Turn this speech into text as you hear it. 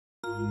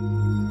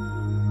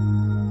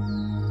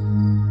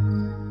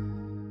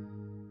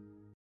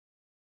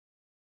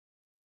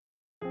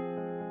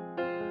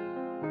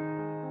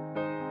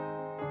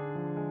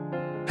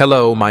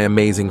Hello, my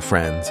amazing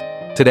friends.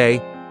 Today,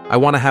 I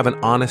want to have an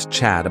honest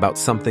chat about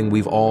something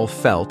we've all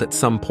felt at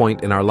some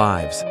point in our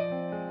lives.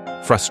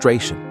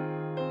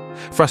 Frustration.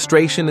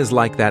 Frustration is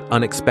like that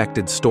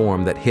unexpected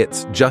storm that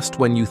hits just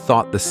when you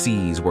thought the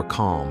seas were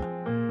calm.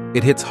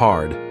 It hits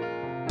hard,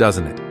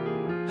 doesn't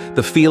it?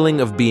 The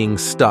feeling of being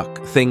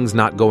stuck, things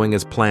not going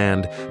as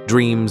planned,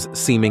 dreams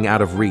seeming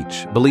out of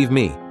reach. Believe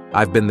me,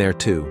 I've been there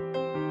too.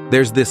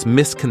 There's this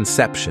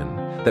misconception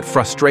that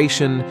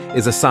frustration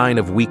is a sign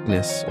of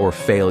weakness or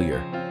failure.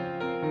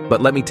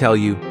 But let me tell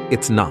you,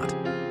 it's not.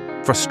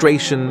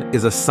 Frustration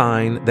is a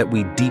sign that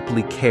we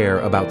deeply care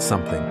about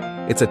something.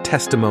 It's a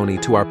testimony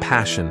to our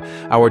passion,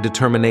 our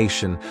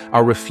determination,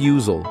 our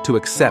refusal to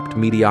accept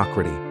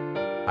mediocrity.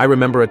 I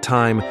remember a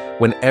time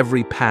when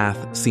every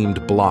path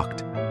seemed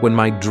blocked, when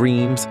my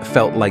dreams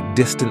felt like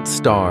distant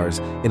stars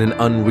in an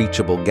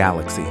unreachable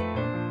galaxy.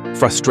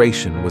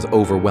 Frustration was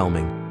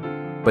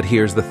overwhelming. But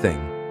here's the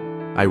thing,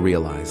 I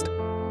realized.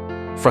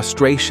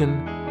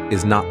 Frustration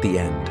is not the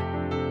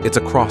end. It's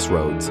a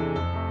crossroads.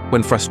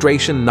 When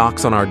frustration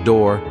knocks on our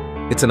door,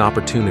 it's an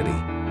opportunity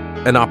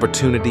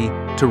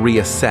to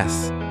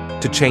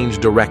reassess, to change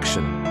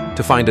direction,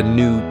 to find a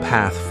new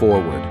path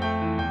forward.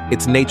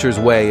 It's nature's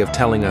way of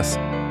telling us,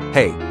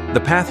 hey,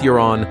 the path you're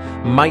on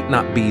might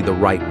not be the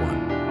right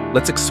one.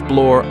 Let's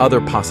explore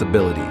other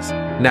possibilities.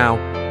 Now,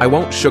 I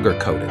won't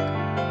sugarcoat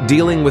it.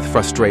 Dealing with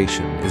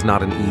frustration is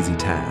not an easy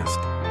task.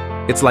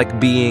 It's like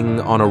being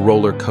on a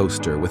roller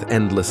coaster with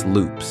endless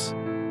loops.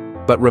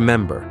 But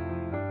remember,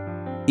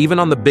 even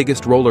on the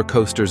biggest roller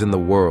coasters in the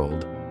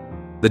world,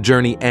 the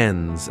journey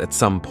ends at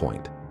some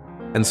point,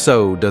 and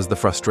so does the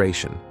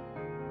frustration.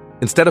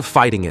 Instead of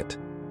fighting it,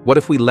 what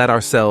if we let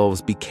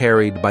ourselves be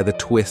carried by the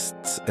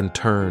twists and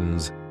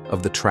turns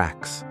of the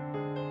tracks?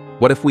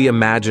 What if we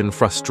imagine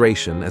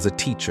frustration as a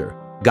teacher,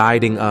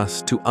 guiding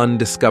us to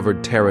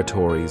undiscovered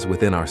territories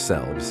within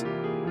ourselves?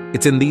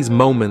 It's in these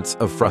moments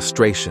of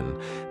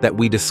frustration that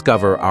we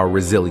discover our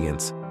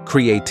resilience,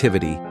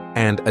 creativity,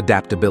 and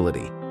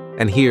adaptability.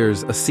 And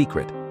here's a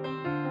secret.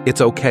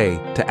 It's okay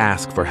to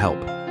ask for help.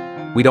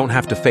 We don't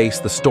have to face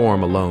the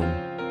storm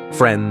alone.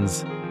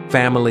 Friends,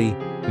 family,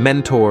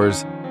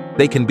 mentors,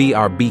 they can be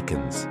our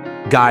beacons,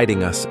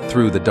 guiding us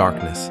through the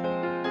darkness.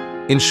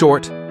 In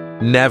short,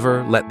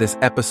 never let this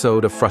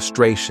episode of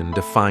frustration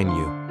define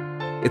you.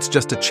 It's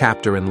just a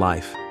chapter in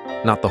life,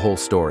 not the whole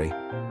story.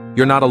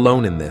 You're not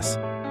alone in this.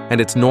 And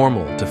it's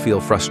normal to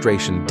feel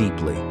frustration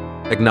deeply.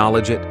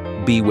 Acknowledge it,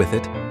 be with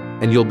it,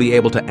 and you'll be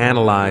able to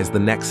analyze the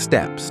next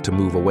steps to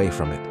move away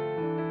from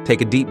it.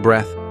 Take a deep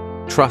breath,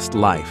 trust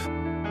life,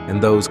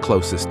 and those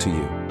closest to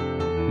you.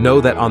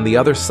 Know that on the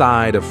other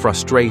side of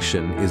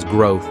frustration is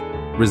growth,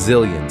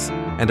 resilience,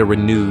 and a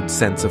renewed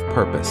sense of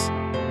purpose.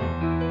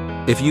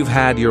 If you've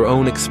had your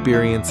own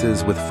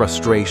experiences with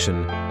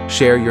frustration,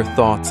 share your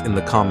thoughts in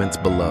the comments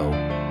below.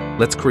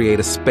 Let's create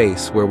a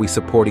space where we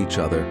support each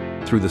other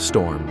through the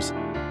storms.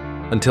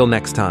 Until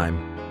next time,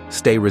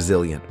 stay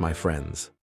resilient, my friends.